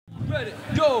Ready,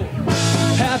 go!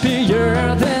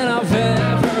 Happier than I've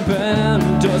ever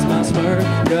been. Does my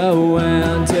smirk go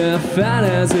and fat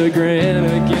as a grin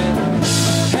again?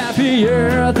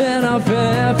 Happier than I've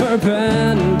ever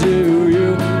been. Do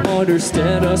you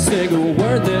understand a single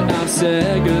word that I've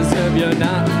said? Cause if you're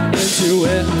not into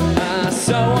it, I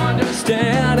so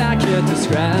understand. I can't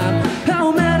describe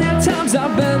how many times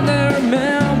I've been there,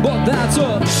 man. But that's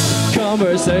a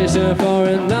conversation for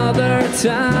another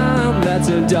time. That's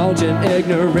indulgent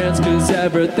ignorance, cause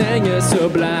everything is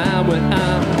sublime when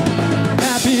I'm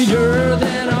happier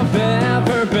than I've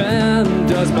ever been.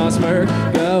 Does my smirk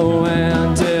go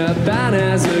and fat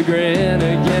as a grin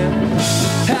again?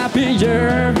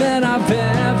 Happier than I've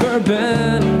ever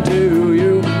been. Do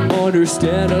you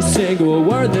understand a single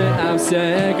word that I've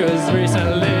said? Cause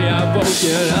recently I've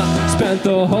woken up, spent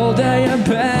the whole day in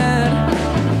bed.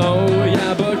 Oh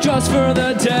yeah, but just for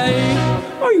the day.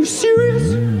 Are you serious?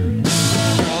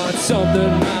 Oh, it's something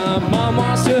my mom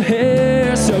wants to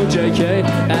hear. So JK,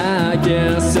 I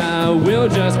guess I will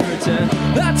just pretend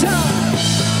that I'm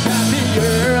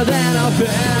happier than I've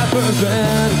ever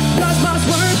been. Does my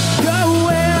smirk go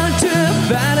into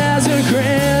fat as a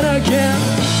grin again?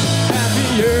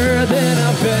 Happier than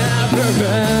I've ever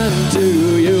been. Do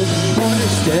you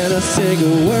understand a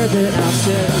single word that I've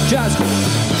said? Just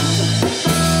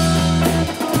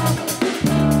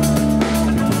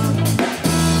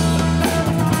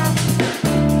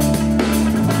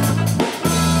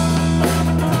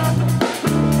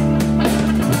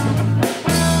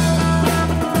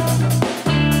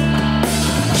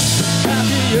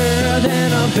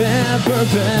than I've ever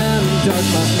been. Does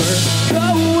my smirk go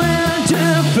into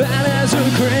fat as a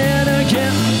grin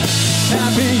again?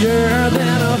 Happier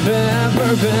than I've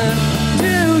ever been.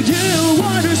 Do you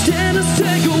understand a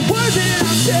single word that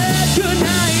I've said? Good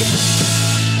night.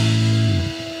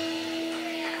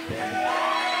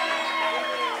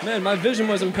 Man, my vision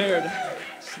was impaired.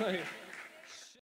 It's like